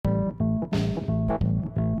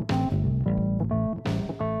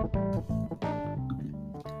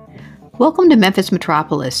Welcome to Memphis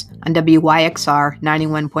Metropolis on WYXR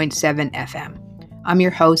 91.7 FM. I'm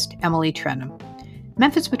your host, Emily Trenum.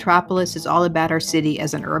 Memphis Metropolis is all about our city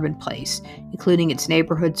as an urban place, including its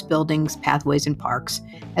neighborhoods, buildings, pathways, and parks,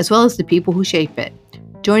 as well as the people who shape it.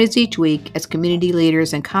 Join us each week as community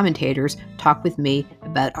leaders and commentators talk with me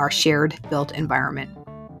about our shared built environment.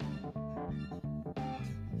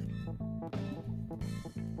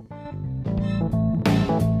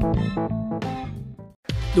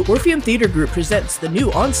 The Orpheum Theater Group presents the new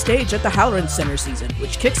On Stage at the Halloran Center season,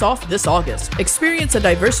 which kicks off this August. Experience a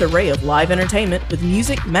diverse array of live entertainment with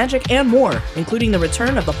music, magic, and more, including the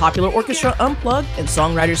return of the popular Orchestra Unplugged and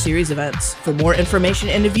Songwriter Series events. For more information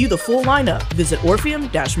and to view the full lineup, visit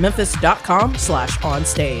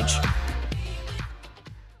orpheum-memphis.com/onstage.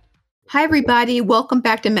 Hi, everybody. Welcome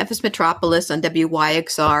back to Memphis Metropolis on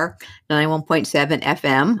WYXR 91.7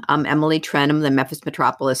 FM. I'm Emily Trenum, the Memphis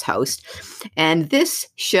Metropolis host. And this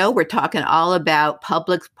show, we're talking all about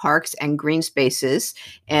public parks and green spaces.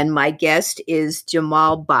 And my guest is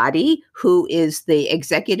Jamal Badi, who is the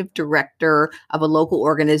executive director of a local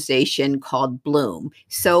organization called Bloom.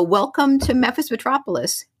 So welcome to Memphis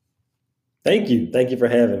Metropolis. Thank you. Thank you for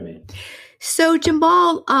having me. So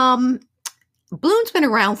Jamal, Bloom's been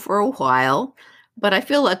around for a while, but I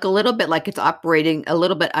feel like a little bit like it's operating a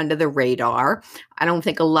little bit under the radar. I don't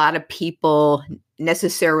think a lot of people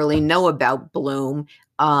necessarily know about Bloom,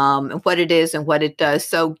 and what it is and what it does.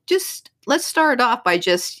 So just let's start off by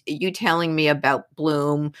just you telling me about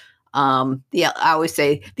Bloom. I always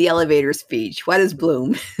say the elevator speech. What is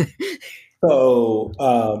Bloom? So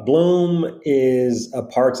Bloom is a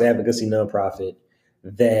parks advocacy nonprofit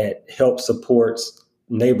that helps supports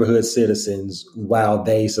neighborhood citizens while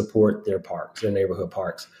they support their parks, their neighborhood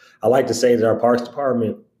parks. I like to say that our parks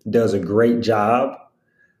department does a great job,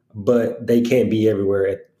 but they can't be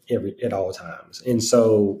everywhere at all times. And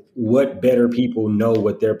so what better people know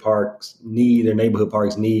what their parks need, their neighborhood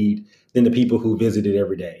parks need, than the people who visit it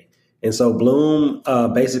every day. And so Bloom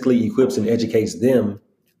basically equips and educates them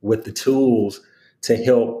with the tools to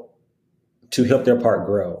help their park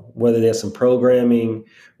grow, whether that's some programming,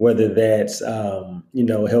 whether that's,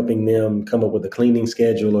 helping them come up with a cleaning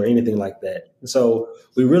schedule or anything like that. So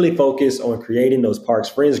we really focus on creating those parks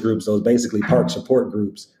friends groups, those basically park support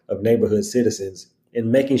groups of neighborhood citizens,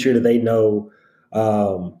 and making sure that they know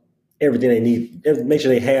everything they need, make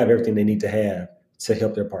sure they have everything they need to have to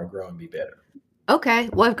help their park grow and be better. Okay.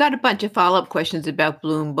 Well, I've got a bunch of follow-up questions about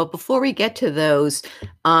Bloom, but before we get to those,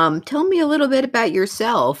 tell me a little bit about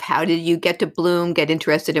yourself. How did you get to Bloom, get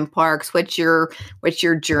interested in parks? What's your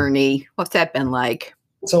journey? What's that been like?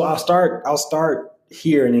 So I'll start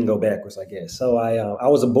here and then go backwards, I guess. So I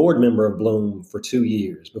was a board member of Bloom for 2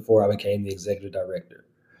 years before I became the executive director.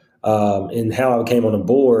 And how I came on the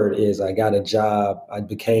board is I got a job. I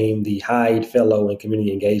became the Hyde Fellow in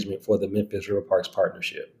Community Engagement for the Memphis River Parks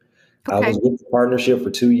Partnership. Okay. I was with the partnership for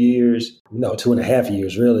 2 years, 2.5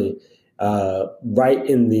 years, really, right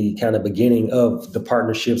in the kind of beginning of the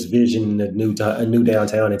partnership's vision, a new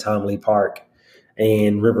downtown in Tom Lee Park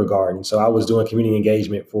and River Garden. So I was doing community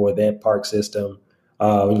engagement for that park system,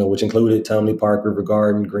 which included Tom Lee Park, River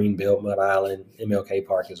Garden, Greenbelt, Mud Island, MLK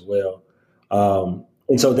Park as well.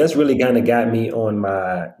 And so that's really kind of got me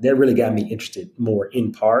interested more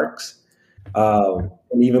in parks.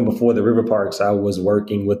 And even before the river parks, I was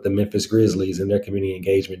working with the Memphis Grizzlies in their community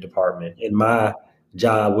engagement department. And my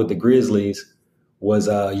job with the Grizzlies was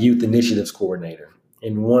a youth initiatives coordinator.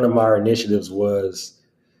 And one of our initiatives was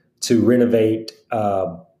to renovate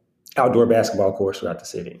outdoor basketball courts throughout the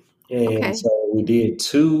city. And so we did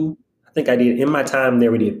in my time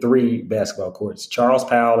there, we did 3 basketball courts, Charles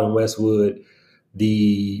Powell in Westwood,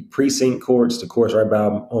 the precinct courts, the courts right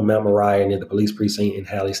on Mount Moriah near the police precinct in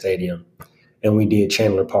Halley Stadium. And we did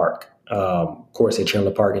Chandler Park, course at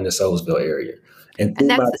Chandler Park in the Soulsville area. And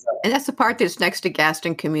that's the part that's next to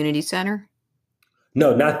Gaston Community Center?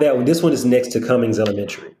 No, not that one. This one is next to Cummings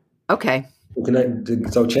Elementary. Okay.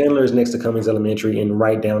 So Chandler is next to Cummings Elementary and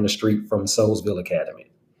right down the street from Soulsville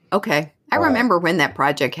Academy. Okay. I remember when that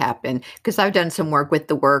project happened because I've done some work with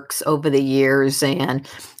the Works over the years, and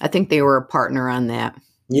I think they were a partner on that.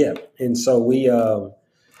 Yeah. And so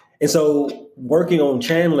working on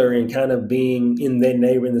Chandler and kind of being in the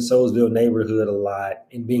Soulsville neighborhood a lot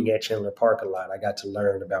and being at Chandler Park a lot, I got to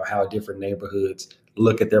learn about how different neighborhoods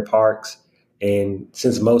look at their parks. And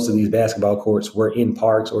since most of these basketball courts were in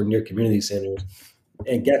parks or near community centers,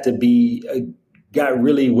 and got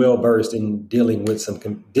really well versed in dealing with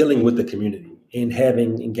the community and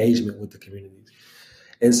having engagement with the communities.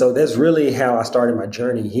 And so that's really how I started my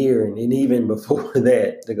journey here. And even before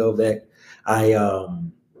that, to go back,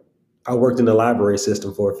 I worked in the library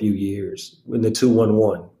system for a few years in the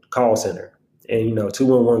 211 call center. And,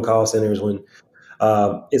 211 call center is when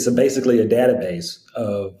it's basically a database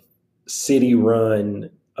of city run,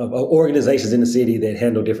 of organizations in the city that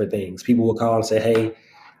handle different things. People will call and say, hey,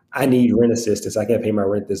 I need rent assistance. I can't pay my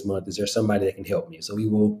rent this month. Is there somebody that can help me? So we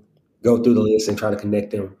will go through the list and try to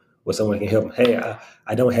connect them with someone that can help them. Hey,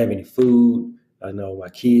 I don't have any food. I know my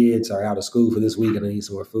kids are out of school for this week and I need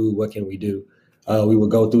some more food. What can we do? We will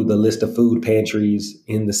go through the list of food pantries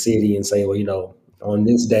in the city and say, well, on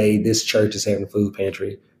this day, this church is having a food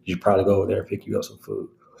pantry. You should probably go over there and pick you up some food.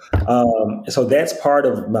 So that's part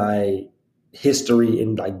of my history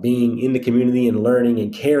in like being in the community and learning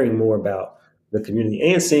and caring more about the community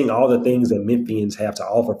and seeing all the things that Memphians have to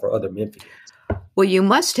offer for other Memphians. Well,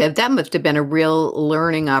 that must have been a real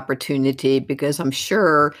learning opportunity because I'm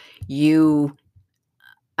sure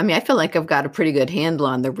I feel like I've got a pretty good handle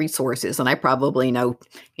on the resources and I probably know,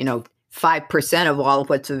 5% of all of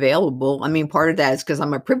what's available. I mean, part of that is because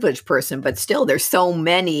I'm a privileged person, but still there's so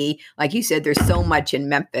many, like you said, there's so much in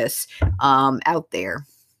Memphis out there.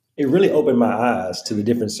 It really opened my eyes to the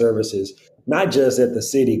different services, not just that the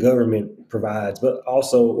city government provides, but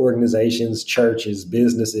also organizations, churches,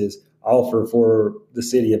 businesses offer for the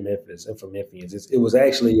city of Memphis and for Memphians. It was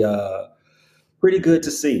actually pretty good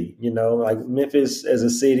to see, like Memphis as a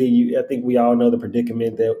city. I think we all know the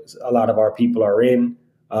predicament that a lot of our people are in.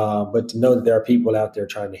 But to know that there are people out there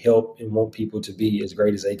trying to help and want people to be as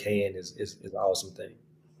great as they can is an awesome thing.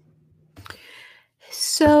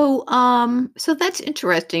 So, so that's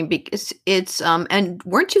interesting because it's and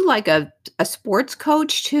weren't you like a sports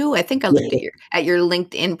coach too? I think I looked at your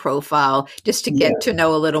LinkedIn profile just to get to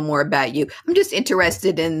know a little more about you. I'm just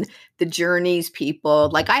interested in the journeys people.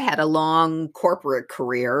 Like I had a long corporate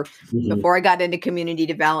career before I got into community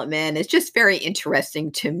development. It's just very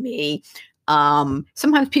interesting to me.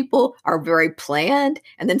 Sometimes people are very planned,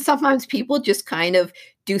 and then sometimes people just kind of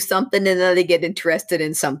do something and then they get interested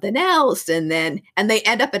in something else and they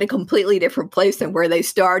end up in a completely different place than where they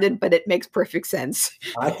started, but it makes perfect sense.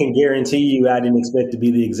 I can guarantee you I didn't expect to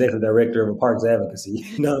be the executive director of a parks advocacy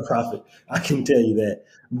nonprofit. I can tell you that.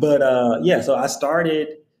 But so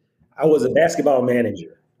I was a basketball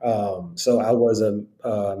manager. So I was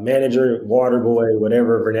a manager, water boy,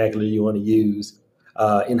 whatever vernacular you want to use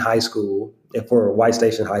in high school for White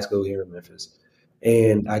Station High School here in Memphis.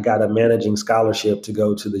 And I got a managing scholarship to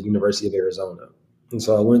go to the University of Arizona. And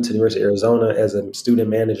so I went to the University of Arizona as a student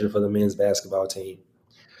manager for the men's basketball team.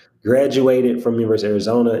 Graduated from University of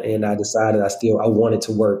Arizona, and I decided I wanted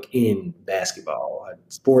to work in basketball.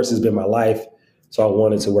 Sports has been my life, so I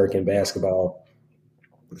wanted to work in basketball.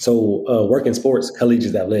 So work in sports,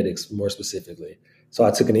 collegiate athletics more specifically. So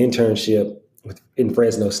I took an internship in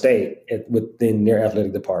Fresno State within their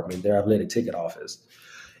athletic department, their athletic ticket office.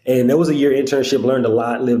 And there was a year internship, learned a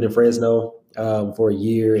lot, lived in Fresno for a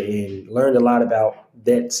year and learned a lot about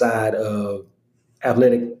that side of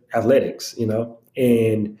athletics,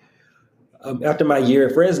 And after my year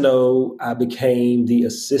at Fresno, I became the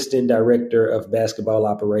assistant director of basketball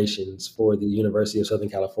operations for the University of Southern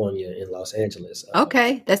California in Los Angeles.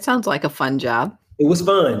 Okay, that sounds like a fun job. It was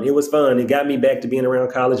fun. It got me back to being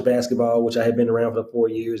around college basketball, which I had been around for 4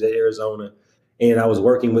 years at Arizona. And I was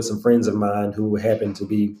working with some friends of mine who happened to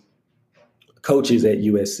be coaches at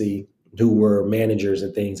USC, who were managers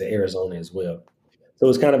and things at Arizona as well. So it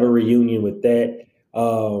was kind of a reunion with that.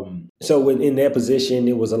 So in that position,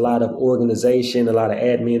 it was a lot of organization, a lot of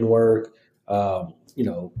admin work,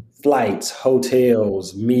 flights,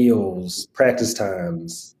 hotels, meals, practice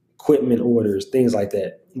times, equipment orders, things like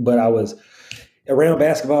that. But I was around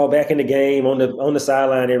basketball, back in the game, on the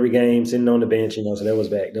sideline every game, sitting on the bench, so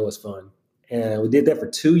that was fun. And we did that for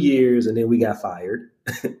 2 years, and then we got fired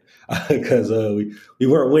because we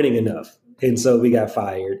weren't winning enough. And so we got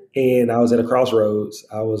fired. And I was at a crossroads.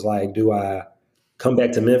 I was like, do I come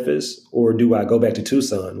back to Memphis or do I go back to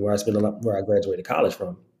Tucson, where I graduated college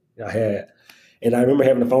from? And I remember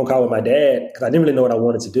having a phone call with my dad because I didn't really know what I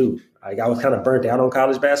wanted to do. I was kind of burnt out on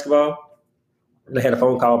college basketball. And I had a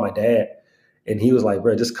phone call with my dad, and he was like,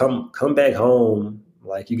 bro, just come back home.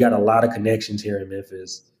 Like, you got a lot of connections here in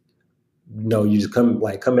Memphis. No, you just come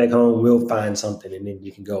back home. We'll find something, and then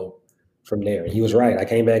you can go from there. And he was right. I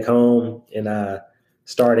came back home, and I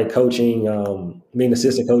started coaching, being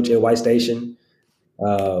assistant coach at White Station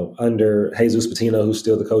under Jesus Patino, who's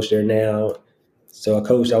still the coach there now. So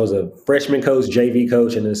I was a freshman coach, JV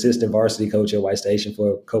coach, and an assistant varsity coach at White Station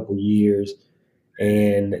for a couple years.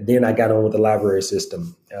 And then I got on with the library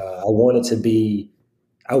system. I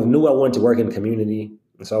knew I wanted to work in the community.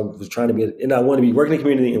 And so I was trying to I wanted to be working in the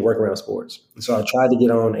community and work around sports. And so I tried to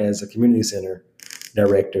get on as a community center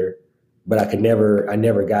director. but I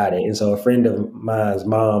never got it. And so a friend of mine's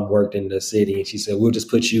mom worked in the city, and she said, we'll just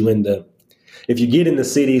put you in if you get in the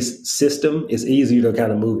city's system, it's easier to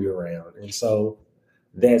kind of move you around. And so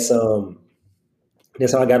that's how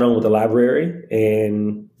I got on with the library,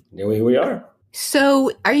 and here we are.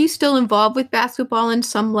 So are you still involved with basketball in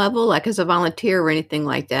some level, like as a volunteer or anything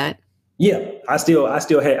like that? Yeah, I still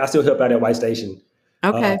help out at White Station.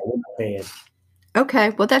 Okay. When I can. Okay.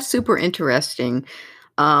 Well, that's super interesting.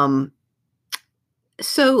 Um,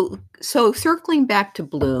 so circling back to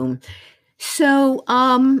Bloom. So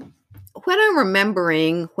what I'm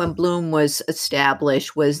remembering when Bloom was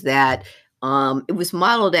established was that it was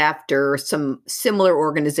modeled after some similar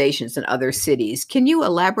organizations in other cities. Can you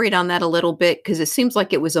elaborate on that a little bit? Because it seems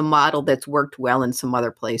like it was a model that's worked well in some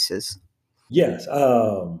other places. Yes.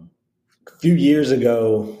 A few years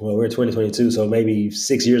ago, well, we're 2022, so maybe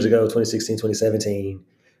 6 years ago, 2016, 2017,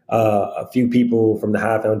 a few people from the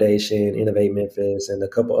High Foundation, Innovate Memphis, and a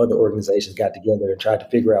couple other organizations got together and tried to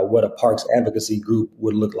figure out what a parks advocacy group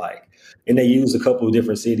would look like. And they used a couple of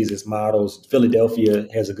different cities as models. Philadelphia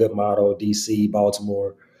has a good model, DC,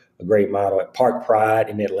 Baltimore, a great model. Park Pride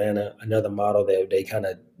in Atlanta, another model that they kind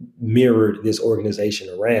of mirrored this organization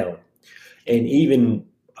around. And even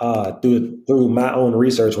through my own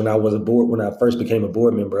research when I first became a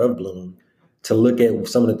board member of Bloom, to look at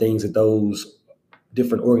some of the things that those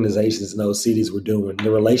different organizations in those cities were doing,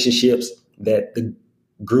 the relationships that the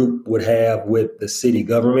group would have with the city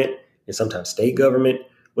government and sometimes state government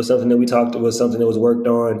was something that was something that was worked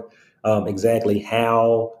on. Exactly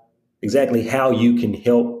how you can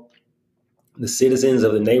help the citizens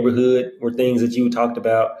of the neighborhood were things that you talked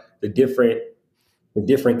about. The different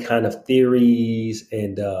kind of theories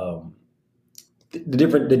and the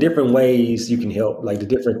different ways you can help, like the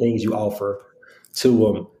different things you offer to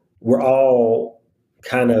them, were all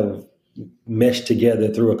kind of meshed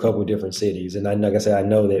together through a couple of different cities. And like I said, I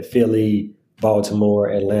know that Philly, Baltimore,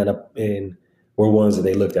 Atlanta, and were ones that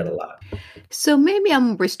they looked at a lot. So maybe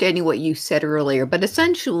I'm restating what you said earlier, but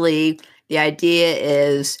essentially the idea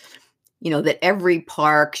is, that every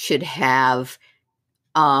park should have,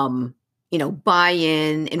 buy-in,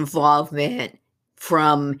 involvement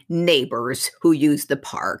from neighbors who use the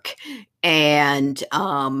park. And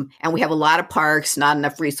we have a lot of parks, not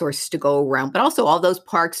enough resources to go around, but also all those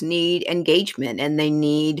parks need engagement and they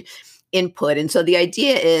need input. And so the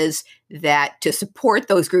idea is that to support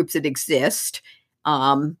those groups that exist,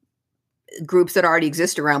 groups that already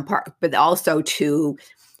exist around park, but also to,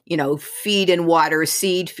 feed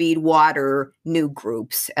water new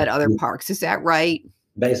groups at other parks. Is that right?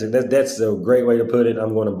 Basically, that's a great way to put it.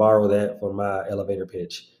 I'm going to borrow that for my elevator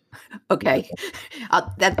pitch. Okay.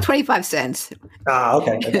 That's 25 cents.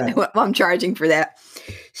 Okay. What I'm charging for that.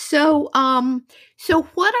 So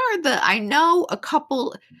what are I know a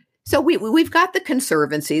couple, so we've got the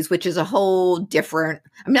conservancies, which is a whole different,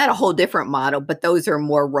 not a whole different model, but those are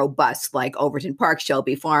more robust, like Overton Park,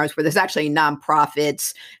 Shelby Farms, where there's actually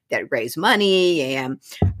nonprofits that raise money. And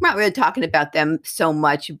I'm not really talking about them so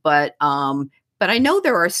much, but I know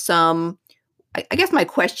there are some, I guess my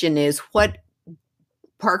question is, what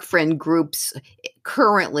park friend groups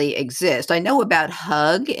currently exist? I know about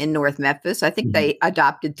HUG in North Memphis. I think they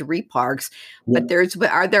adopted 3 parks, but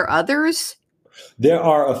are there others? There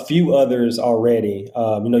are a few others already.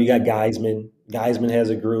 You got Geisman. Geisman has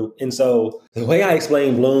a group. And so the way I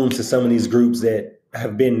explain Bloom to some of these groups that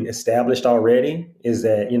have been established already is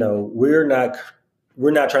that,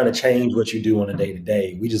 we're not trying to change what you do on a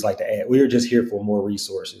day-to-day. We just like to add, we're just here for more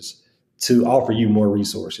resources, to offer you more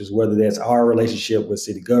resources, whether that's our relationship with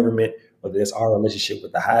city government, whether that's our relationship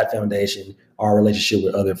with the Hyde Foundation, our relationship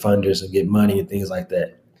with other funders and get money and things like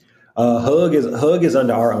that. HUG is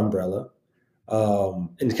under our umbrella.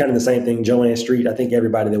 And kind of the same thing, Joanne Street. I think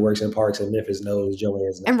everybody that works in parks in Memphis knows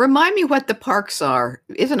Joanne's name. And remind me what the parks are.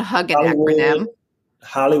 Isn't HUG an acronym?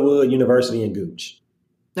 Hollywood, University, and Gooch.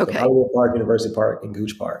 Okay. So Hollywood Park, University Park, and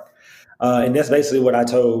Gooch Park. And that's basically what I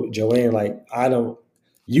told Joanne.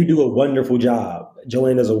 You do a wonderful job.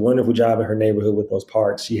 Joanne does a wonderful job in her neighborhood with those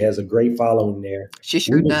parks. She has a great following there. She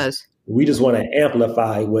sure does. We just want to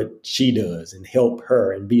amplify what she does and help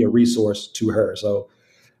her and be a resource to her. So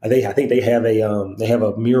I think they have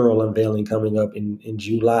a mural unveiling coming up in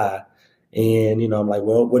July. And, I'm like,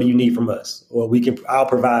 well, what do you need from us? Well, I'll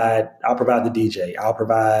provide the DJ. I'll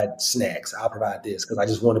provide snacks. I'll provide this, because I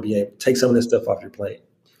just want to be able to take some of this stuff off your plate.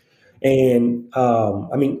 And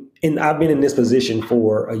and I've been in this position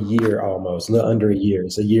for a year almost, a little under a year.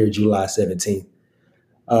 It's a year, July 17th.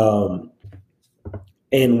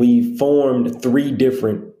 And we formed 3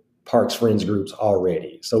 different Parks Friends groups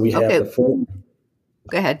already. So we have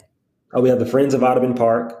Go ahead. We have the Friends of Audubon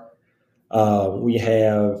Park. We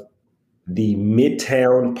have the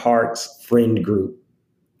Midtown Parks Friend Group,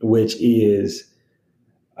 which is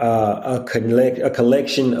a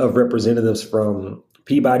collection of representatives from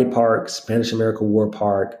Peabody Park, Spanish American War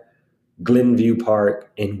Park, Glenview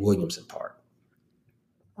Park, and Williamson Park.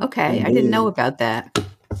 Okay, I didn't know about that.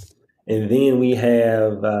 And then we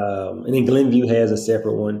have, and then Glenview has a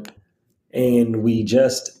separate one. And we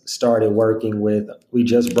just started we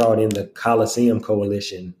just brought in the Coliseum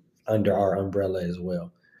Coalition under our umbrella as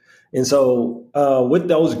well. And so with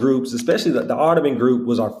those groups, especially the Audubon group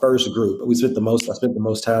was our first group. I spent the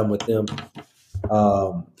most time with them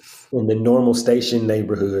in the Normal Station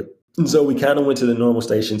neighborhood. And so we kind of went to the Normal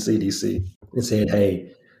Station CDC and said, hey,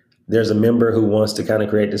 there's a member who wants to kind of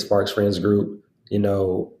create this Parks Friends group.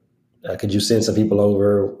 Could you send some people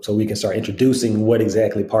over so we can start introducing what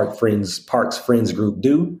exactly Parks Friends group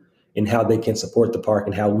do and how they can support the park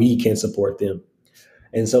and how we can support them.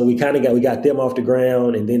 And so we got them off the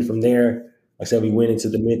ground. And then from there, like I said, we went into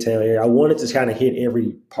the Midtown area. I wanted to kind of hit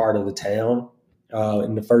every part of the town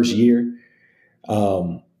in the first year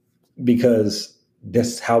because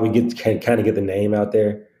that's how we can kind of get the name out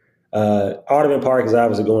there. Audubon Park is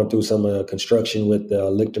obviously going through some construction with the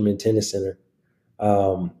Lichterman Tennis Center.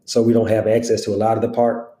 So we don't have access to a lot of the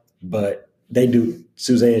park, but they do.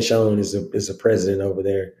 Suzanne Schoen is the president over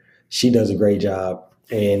there. She does a great job,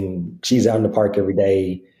 and she's out in the park every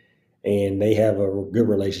day, and they have a good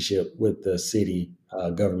relationship with the city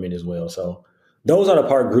government as well. So those are the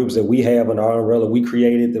park groups that we have under our umbrella. We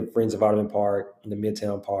created the Friends of Audubon Park, the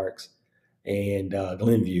Midtown Parks, and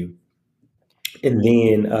Glenview. And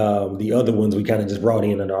then the other ones we kind of just brought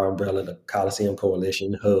in under our umbrella, the Coliseum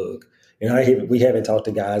Coalition, HUG. And we haven't talked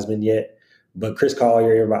to Geisman yet, but Chris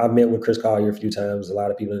Collier, I've met with Chris Collier a few times. A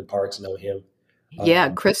lot of people in parks know him. Yeah,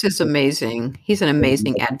 Chris is amazing. He's an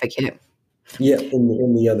amazing advocate. Yeah,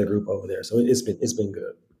 in the other group over there. So it's been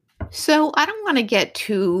good. So I don't want to get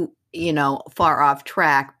too, far off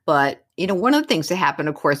track, but one of the things that happen,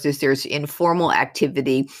 of course, is there's informal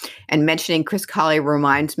activity. And mentioning Chris Collier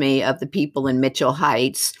reminds me of the people in Mitchell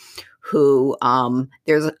Heights who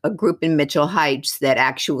there's a group in Mitchell Heights that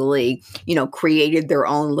actually, created their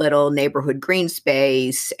own little neighborhood green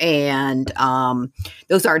space. And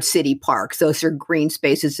those aren't city parks. Those are green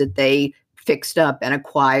spaces that they fixed up and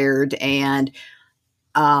acquired. And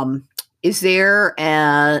is there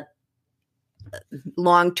a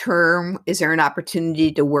long-term, is there an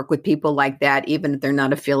opportunity to work with people like that, even if they're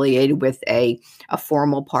not affiliated with a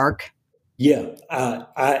formal park? Yeah.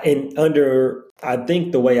 I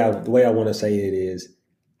think the way I want to say it is,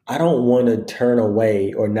 I don't want to turn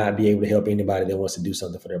away or not be able to help anybody that wants to do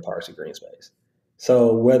something for their parks or green space.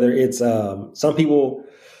 So whether it's some people,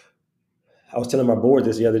 I was telling my board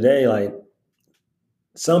this the other day, like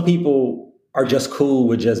some people are just cool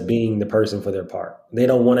with just being the person for their park. They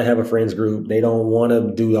don't want to have a friends group. They don't want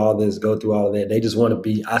to do all this, go through all of that. They just want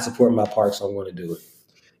to I support my park, so I'm going to do it.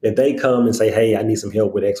 If they come and say, hey, I need some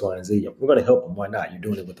help with X, Y, and Z, we're going to help them. Why not? You're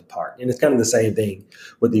doing it with the park. And it's kind of the same thing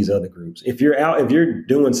with these other groups. If you're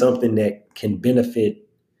doing something that can benefit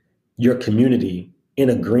your community in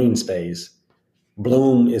a green space,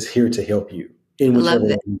 Bloom is here to help you in whichever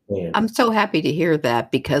way you can. I'm so happy to hear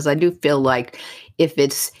that, because I do feel like if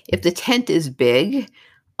the tent is big,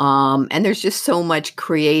 and there's just so much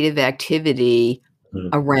creative activity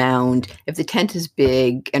around, if the tent is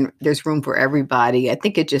big and there's room for everybody, I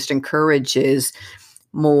think it just encourages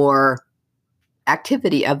more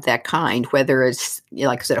activity of that kind, whether it's,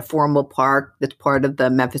 like I said, a formal park that's part of the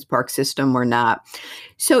Memphis Park system or not.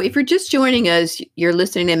 So if you're just joining us, you're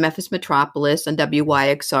listening to Memphis Metropolis on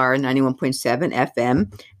WYXR 91.7 FM.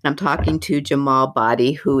 And I'm talking to Jamal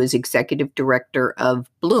Badi, who is executive director of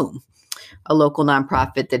Bloom, a local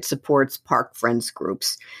nonprofit that supports park friends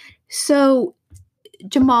groups. So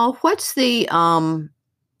Jamal, what's the,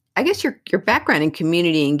 I guess your background in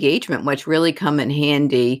community engagement, what's really come in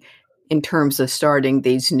handy in terms of starting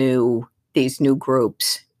these new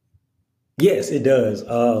groups? Yes, it does.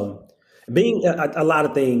 Being a lot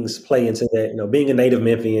of things play into that, being a native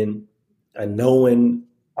Memphian and knowing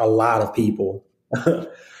a lot of people,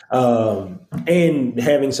 and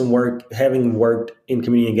having worked in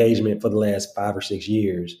community engagement for the last 5 or 6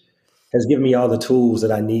 years has given me all the tools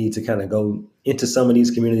that I need to kind of go into some of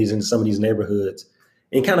these communities, into some of these neighborhoods,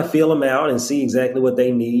 and kind of feel them out and see exactly what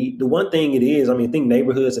they need. The one thing it is, I think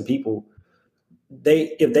neighborhoods and people,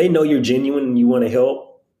 if they know you're genuine and you want to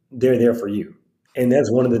help, they're there for you. And that's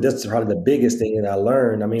probably the biggest thing that I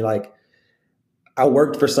learned. I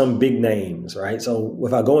worked for some big names, right? So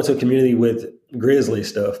if I go into a community with Grizzly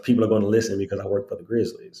stuff, people are going to listen because I work for the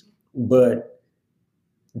Grizzlies. But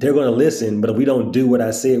they're going to listen, but if we don't do what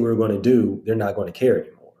I said we were going to do, they're not going to care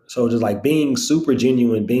anymore. So just like being super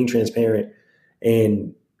genuine, being transparent,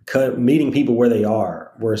 and meeting people where they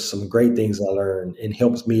are were some great things I learned and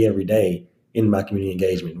helps me every day in my community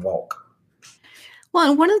engagement walk. Well,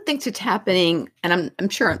 and one of the things that's happening, and I'm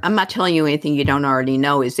sure I'm not telling you anything you don't already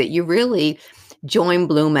know, is that you really joined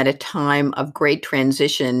Bloom at a time of great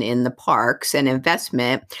transition in the parks and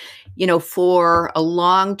investment. For a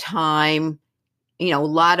long time, a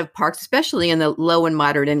lot of parks, especially in the low and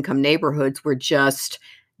moderate income neighborhoods, were just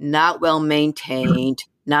not well maintained,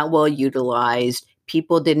 not well utilized.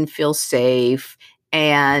 People didn't feel safe.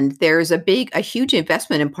 And there's a huge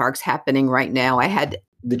investment in parks happening right now.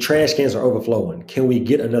 The trash cans are overflowing. Can we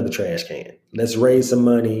get another trash can? Let's raise some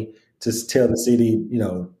money to tell the city,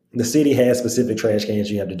 the city has specific trash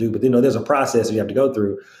cans you have to do, but there's a process you have to go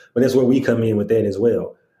through. But that's where we come in with that as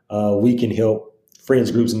well. We can help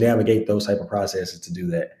friends groups navigate those type of processes to do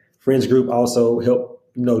that. Friends group also help,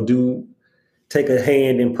 take a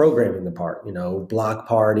hand in programming the park, block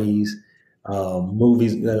parties,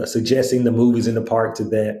 movies, suggesting the movies in the park to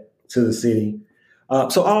the city.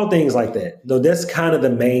 So all things like that. Though that's kind of the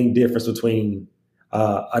main difference between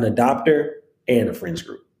an adopter and a friends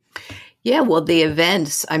group. Yeah, well, the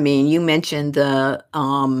events. I mean, you mentioned the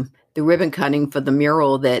ribbon cutting for the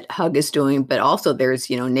mural that Hug is doing, but also there's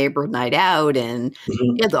neighborhood night out, and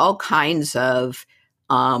there's all kinds of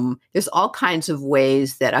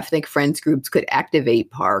ways that I think friends groups could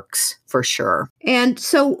activate parks for sure. And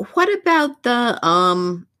so, what about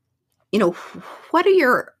what are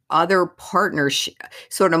your other partnerships,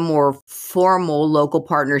 sort of more formal local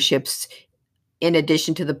partnerships in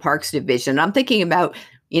addition to the Parks Division? I'm thinking about,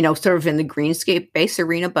 sort of in the greenscape-based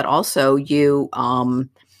arena, but also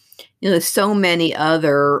there's so many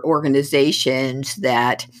other organizations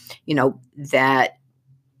that, that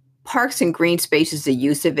parks and green spaces, the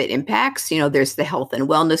use of it impacts. There's the health and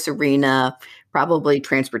wellness arena, probably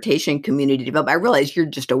transportation, community development. I realize you're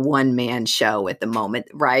just a one-man show at the moment,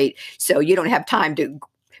 right? So you don't have time to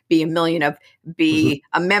be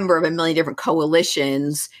a member of a million different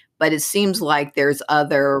coalitions, but it seems like there's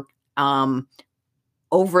other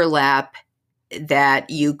overlap that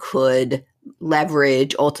you could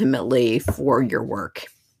leverage ultimately for your work.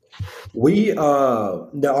 There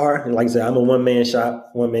are, like I said, I'm a one-man shop,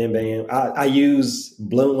 one-man band. I use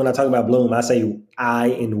Bloom. When I talk about Bloom, I say I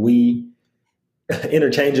and we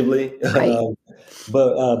interchangeably. Right.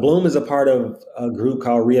 But Bloom is a part of a group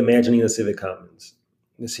called Reimagining the Civic Commons.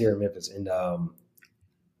 It's here in Memphis. And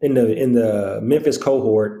in the Memphis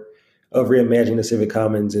cohort of Reimagining the Civic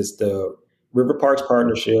Commons is the River Parks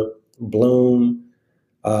Partnership, Bloom,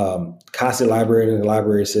 Casa Library and the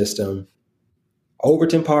library system,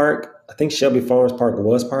 Overton Park. I think Shelby Farms Park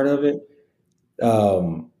was part of it.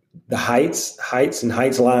 The Heights and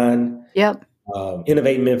Heights Line. Yep.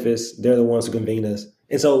 Innovate Memphis. They're the ones who convene us.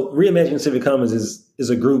 And so Reimagining Civic Commons is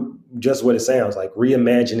a group, just what it sounds like,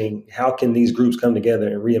 reimagining how can these groups come together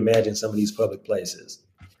and reimagine some of these public places.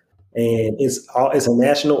 And it's a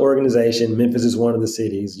national organization. Memphis is one of the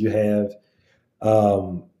cities. You have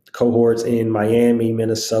cohorts in Miami,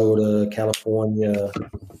 Minnesota, California,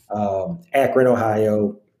 Akron,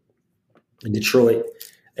 Ohio, Detroit,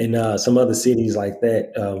 and some other cities like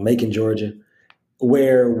that, Macon, Georgia,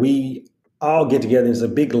 where we all get together. It's a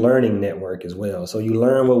big learning network as well. So you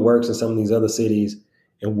learn what works in some of these other cities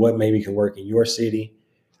and what maybe can work in your city.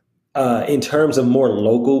 In terms of more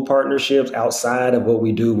local partnerships outside of what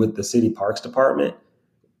we do with the city parks department,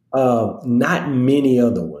 not many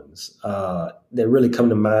other ones that really come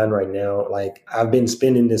to mind right now. Like I've been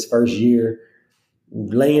spending this first year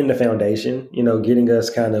laying the foundation, getting us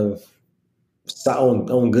kind of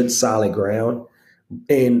on good solid ground.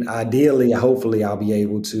 And ideally, hopefully, I'll be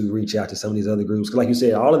able to reach out to some of these other groups. Like you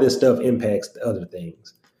said, all of this stuff impacts the other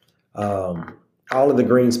things. All of the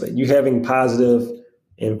green space, you having positive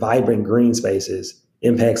and vibrant green spaces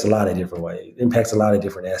impacts a lot of different ways, impacts a lot of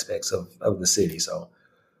different aspects of the city. So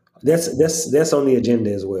that's on the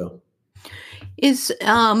agenda as well. Is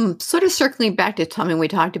sort of circling back to something we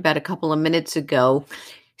talked about a couple of minutes ago.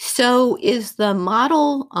 So is the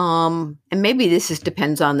model, and maybe this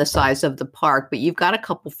depends on the size of the park, but you've got a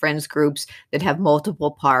couple friends groups that have multiple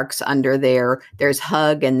parks under there. There's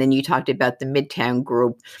Hug, and then you talked about the Midtown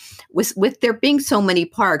group. With there being so many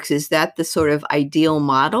parks, is that the sort of ideal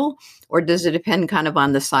model, or does it depend kind of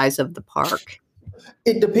on the size of the park?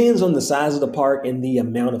 It depends on the size of the park and the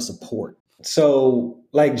amount of support. So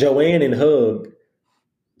like Joanne and Hug,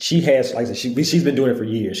 she has, like I said, she's been doing it for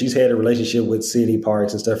years. She's had a relationship with city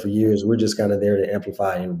parks and stuff for years. We're just kind of there to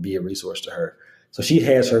amplify and be a resource to her. So she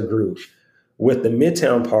has her group. With the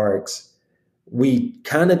Midtown parks, we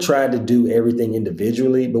kind of tried to do everything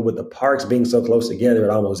individually, but with the parks being so close together, it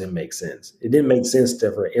almost didn't make sense. It didn't make sense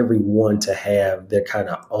for everyone to have their kind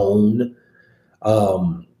of own.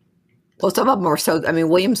 Well, some of them are so, I mean,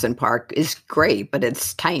 Williamson Park is great, but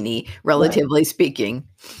it's tiny, relatively speaking.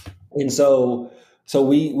 And so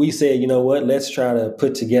we said, you know what, let's try to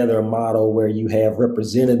put together a model where you have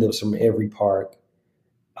representatives from every park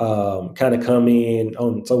kind of come in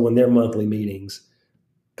on, so when their monthly meetings,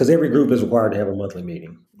 because every group is required to have a monthly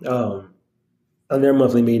meeting. On their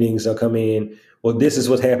monthly meetings, they'll come in, well, this is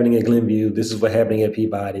what's happening at Glenview, this is what's happening at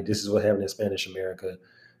Peabody, this is what happened in Spanish America,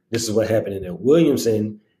 this is what happened in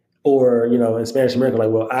Williamson, or, you know, in Spanish America, like,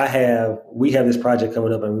 well, we have this project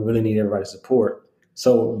coming up and we really need everybody's support.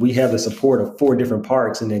 So we have the support of 4 different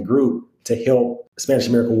parks in that group to help Spanish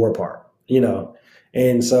America War Park, you know?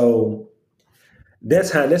 And so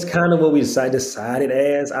that's kind of what we decided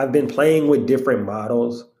as. I've been playing with different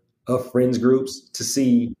models of friends groups to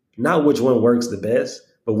see not which one works the best,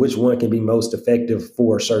 but which one can be most effective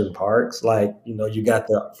for certain parks. Like, you know, you got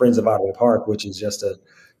the Friends of Otterley Park, which is just a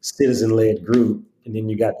citizen-led group. And then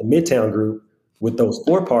you got the Midtown group with those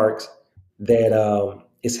 4 parks that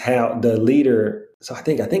is how the leader. So I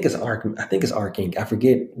think it's Arc Inc. I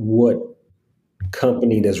forget what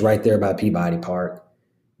company that's right there by Peabody Park.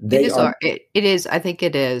 It is. I think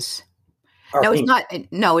it is. No, it's not.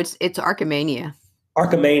 No, it's Archimania.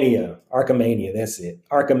 Archimania. That's it.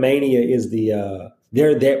 Archimania is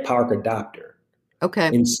they're that park adopter. Okay.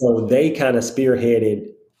 And so they kind of spearheaded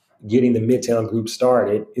getting the Midtown group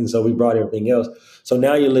started. And so we brought everything else. So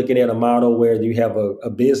now you're looking at a model where you have a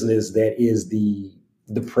business that is the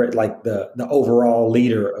overall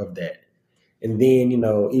leader of that. And then, you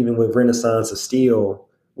know, even with Renaissance of Steel,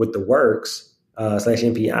 with the Works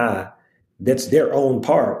 /MPI, that's their own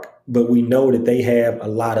park, but we know that they have a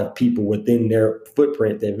lot of people within their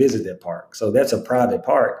footprint that visit that park. So that's a private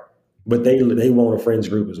park, but they want a friends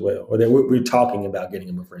group as well. Or we're talking about getting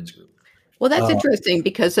them a friends group. Well, that's interesting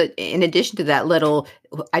because in addition to that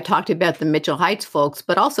I talked about the Mitchell Heights folks,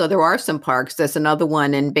 but also there are some parks. There's another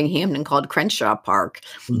one in Binghamton called Crenshaw Park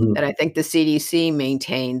that I think the CDC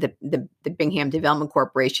maintained, the Bingham Development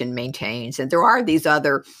Corporation maintains. And there are these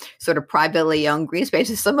other sort of privately owned green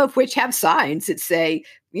spaces, some of which have signs that say,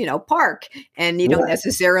 you know, park, and you don't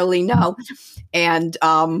necessarily know. And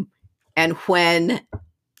when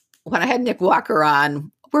I had Nick Walker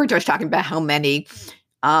on, we were just talking about how many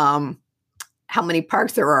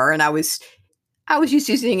parks there are. And I was just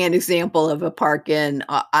using an example of a park on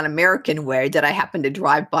American Way that I happened to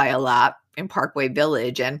drive by a lot in Parkway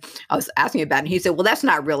Village. And I was asking about it. And he said, well, that's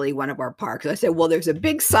not really one of our parks. I said, well, there's a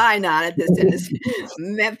big sign on it that says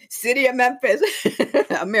City of Memphis,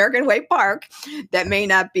 American Way Park. That may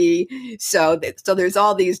not be. So there's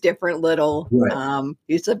all these different little,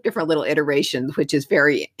 different little iterations, which is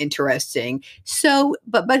very interesting. So,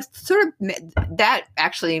 but sort of that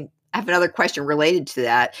actually, I have another question related to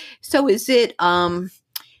that. So is it,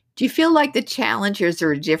 do you feel like the challenges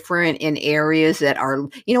are different in areas that are,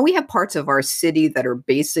 you know, we have parts of our city that are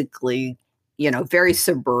basically, you know, very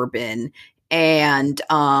suburban and,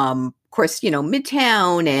 of course, you know,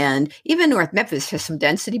 Midtown and even North Memphis has some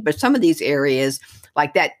density, but some of these areas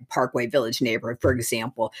like that Parkway Village neighborhood, for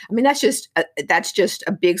example, I mean, that's just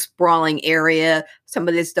a big sprawling area. Some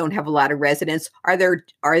of this don't have a lot of residents. Are there,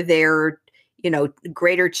 you know,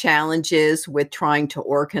 greater challenges with trying to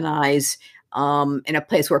organize in a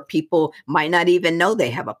place where people might not even know they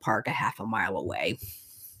have a park a half a mile away?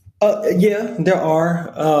 Yeah, there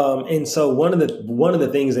are. And so one of the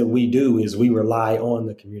things that we do is we rely on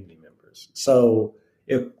the community members. So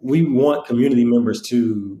if we want community members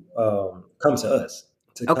to come to us,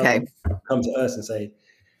 come to us and say,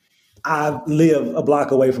 I live a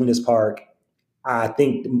block away from this park. I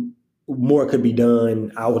think more could be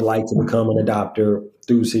done. I would like to become an adopter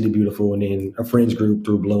through City Beautiful and then a friends group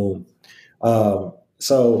through Bloom. But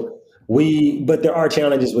there are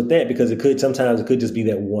challenges with that because it could just be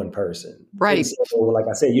that one person. Right. So, like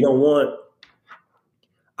I said,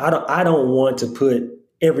 I don't want to put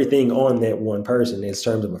everything on that one person in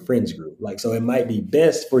terms of a friends group. Like, so it might be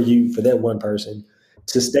best for that one person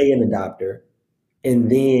to stay an adopter and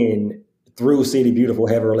then through City Beautiful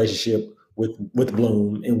have a relationship with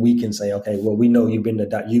Bloom, and we can say, okay, well, we know you've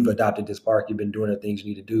adopted this park, you've been doing the things you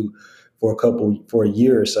need to do for a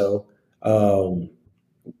year or so.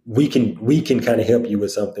 We can kind of help you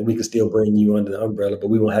with something. We can still bring you under the umbrella, but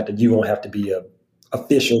you won't have to be a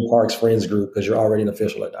official Parks Friends group because you're already an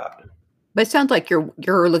official adopter. But it sounds like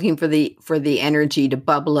you're looking for the energy to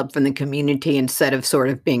bubble up from the community instead of sort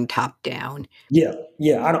of being top down. Yeah.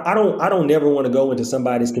 I don't never want to go into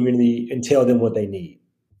somebody's community and tell them what they need.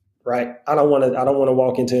 right? I don't want to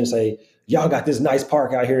walk into and say, y'all got this nice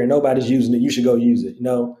park out here and nobody's using it. You should go use it.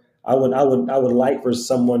 I would like for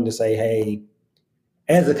someone to say, hey,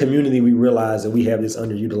 as a community, we realize that we have this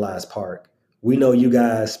underutilized park. We know you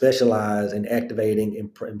guys specialize in activating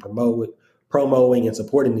and promoting and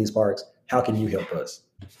supporting these parks. How can you help us?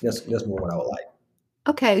 That's more what I would like.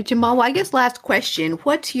 Okay, Jamal, well, I guess last question.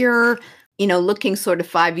 What's your, looking sort of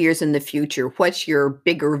 5 years in the future, what's your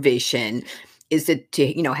bigger vision? Is it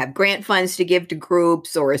to, have grant funds to give to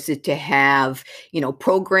groups, or is it to have,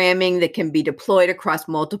 programming that can be deployed across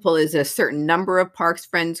multiple? Is it a certain number of Parks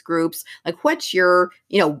Friends groups? Like, what's your,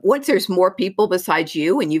 once there's more people besides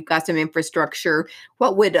you and you've got some infrastructure,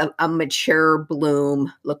 what would a mature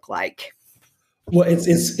Bloom look like? Well,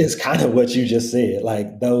 it's kind of what you just said.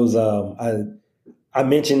 Like those, I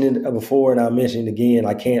mentioned it before, and I'll mention it again.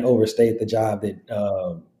 I can't overstate the job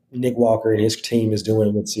that Nick Walker and his team is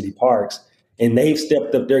doing with City Parks. And they've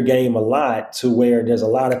stepped up their game a lot to where there's a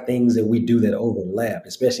lot of things that we do that overlap,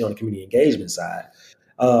 especially on the community engagement side.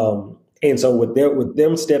 And so with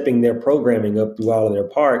them stepping their programming up through all of their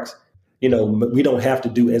parks, we don't have to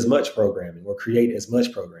do as much programming or create as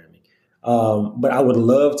much programming. But I would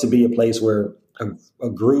love to be a place where a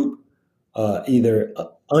group, either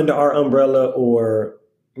under our umbrella or,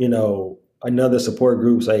 another support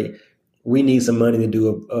group say, we need some money to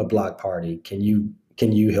do a block party. Can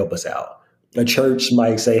you help us out? A church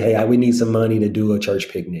might say, hey, we need some money to do a church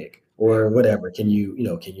picnic or whatever. Can you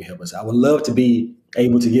help us out? I would love to be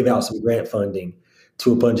able to give out some grant funding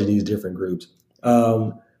to a bunch of these different groups.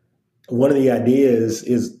 One of the ideas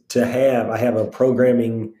is to I have a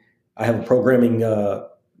programming, what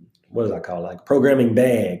does I call it? Like programming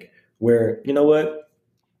bag where,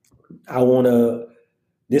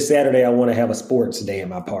 this Saturday, I want to have a sports day in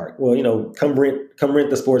my park. Well, come rent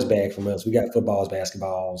the sports bag from us. We got footballs,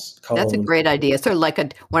 basketballs, cones. That's a great idea. Sort of like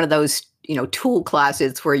one of those, tool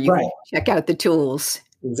classes where you check out the tools.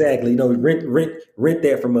 Exactly. Rent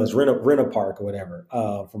that from us. Rent a park or whatever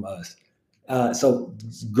from us. So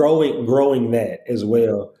growing that as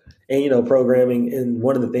well, and programming. And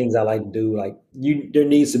one of the things I like to do, there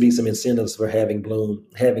needs to be some incentives for having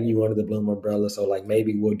you under the Bloom umbrella. So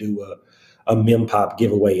maybe we'll do a Mem Pop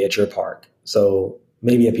giveaway at your park. So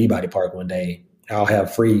maybe at Peabody Park one day, I'll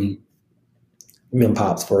have free Mem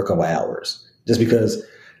Pops for a couple hours. Just because,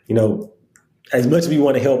 as much as we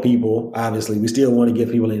want to help people, obviously, we still want to give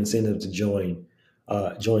people an incentive to join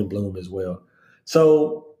Bloom as well.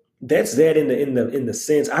 So that's that in the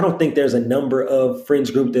sense. I don't think there's a number of friends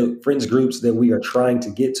groups that we are trying to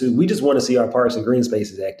get to. We just want to see our parks and green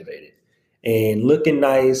spaces activated and looking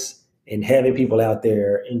nice, and having people out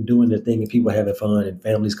there and doing their thing and people having fun and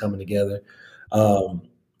families coming together,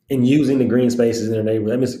 and using the green spaces in their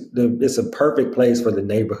neighborhood. It's a perfect place for the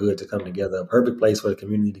neighborhood to come together, a perfect place for the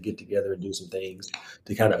community to get together and do some things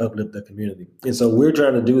to kind of uplift the community. And so we're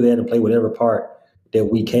trying to do that and play whatever part that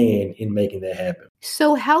we can in making that happen.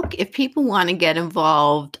 So if people want to get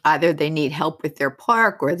involved, either they need help with their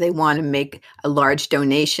park or they want to make a large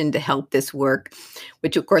donation to help this work,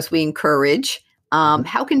 which of course we encourage.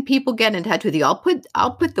 How can people get in touch with you? I'll put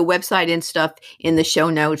the website and stuff in the show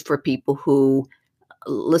notes for people who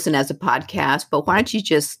listen as a podcast, but why don't you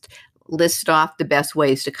just list off the best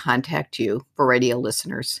ways to contact you for radio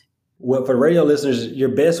listeners? Well, for radio listeners, your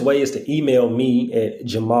best way is to email me at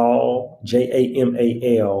Jamal,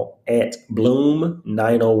 Jamal, at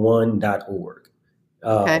bloom901.org.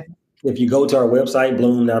 Okay. If you go to our website,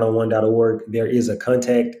 bloom901.org, there is a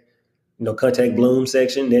contact Bloom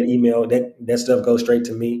section. That email, that stuff goes straight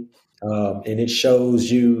to me. And it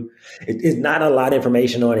shows you, it's not a lot of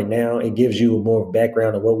information on it now. It gives you more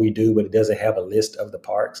background on what we do, but it doesn't have a list of the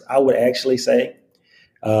parks. I would actually say,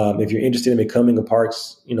 if you're interested in becoming a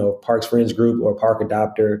Parks Friends group or park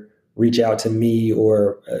adopter, reach out to me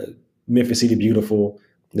or Memphis City Beautiful.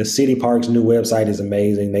 The City Parks new website is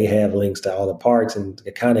amazing. They have links to all the parks, and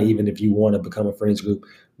kind of, even if you want to become a Friends group,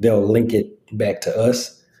 they'll link it back to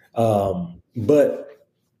us. But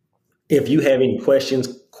if you have any questions,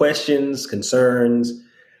 concerns,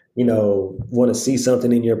 want to see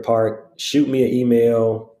something in your park, shoot me an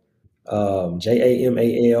email,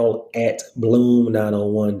 Jamal at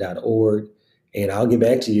bloom901.org, and I'll get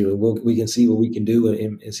back to you, and we can see what we can do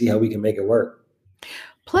and see how we can make it work.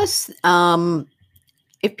 Plus,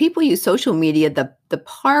 if people use social media, the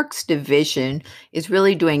Parks Division is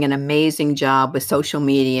really doing an amazing job with social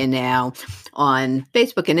media now. On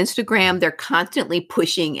Facebook and Instagram, they're constantly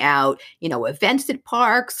pushing out, events at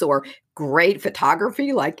parks or great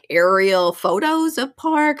photography, like aerial photos of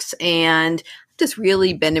parks. And I've just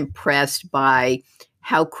really been impressed by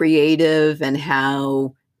how creative and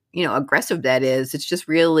how aggressive that is. It's just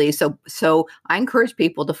really so I encourage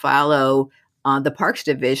people to follow the Parks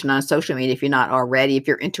Division on social media if you're not already, if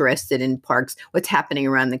you're interested in parks, what's happening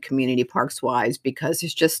around the community parks wise, because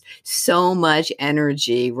there's just so much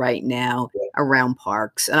energy right now around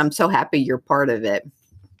parks. And I'm so happy you're part of it.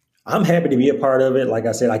 I'm happy to be a part of it. Like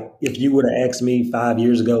I said, if you would have asked me 5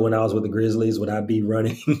 years ago when I was with the Grizzlies, would I be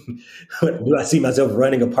running? Do I see myself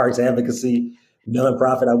running a parks advocacy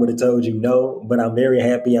nonprofit? I would have told you no, but I'm very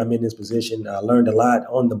happy I'm in this position. I learned a lot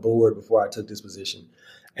on the board before I took this position.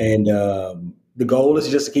 And the goal is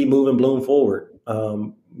just to keep moving Bloom forward,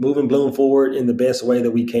 in the best way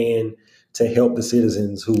that we can to help the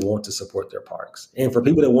citizens who want to support their parks. And for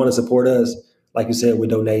people that want to support us, like you said,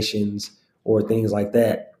 with donations or things like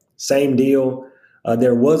that, same deal.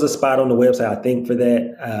 There was a spot on the website, I think, for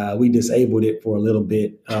that. We disabled it for a little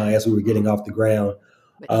bit as we were getting off the ground.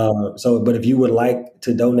 But if you would like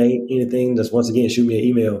to donate anything, just once again, shoot me an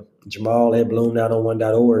email,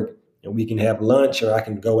 jamal@bloomnotonone.org, and we can have lunch, or I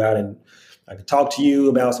can go out and I can talk to you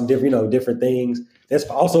about some different things. That's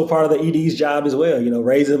also part of the ED's job as well,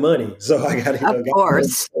 raising money. So I got to,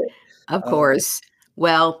 Of course.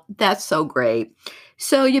 Well, that's so great.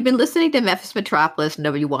 So you've been listening to Memphis Metropolis,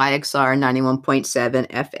 WYXR 91.7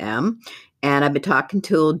 FM. And I've been talking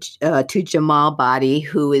to Jamal Badi,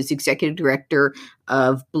 who is Executive Director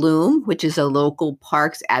of Bloom, which is a local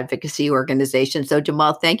parks advocacy organization. So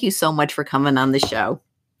Jamal, thank you so much for coming on the show.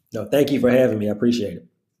 No, thank you for having me. I appreciate it.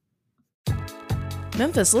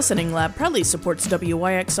 Memphis Listening Lab proudly supports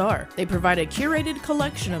WYXR. They provide a curated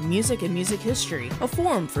collection of music and music history, a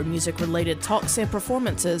forum for music-related talks and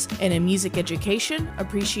performances, and a music education,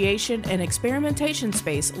 appreciation, and experimentation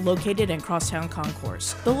space located in Crosstown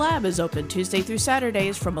Concourse. The lab is open Tuesday through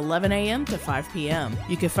Saturdays from 11 a.m. to 5 p.m.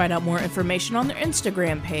 You can find out more information on their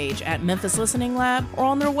Instagram page at Memphis Listening Lab or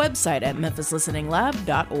on their website at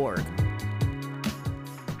memphislisteninglab.org.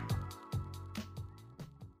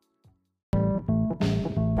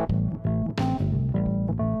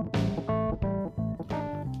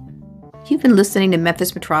 You've been listening to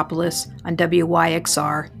Memphis Metropolis on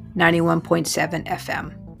WYXR 91.7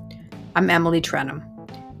 FM. I'm Emily Trenholm.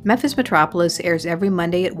 Memphis Metropolis airs every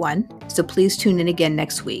Monday at 1, so please tune in again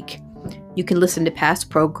next week. You can listen to past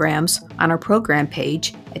programs on our program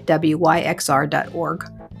page at wyxr.org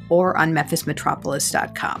or on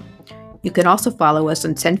memphismetropolis.com. You can also follow us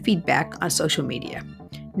and send feedback on social media.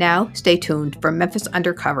 Now, stay tuned for Memphis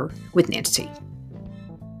Undercover with Nancy.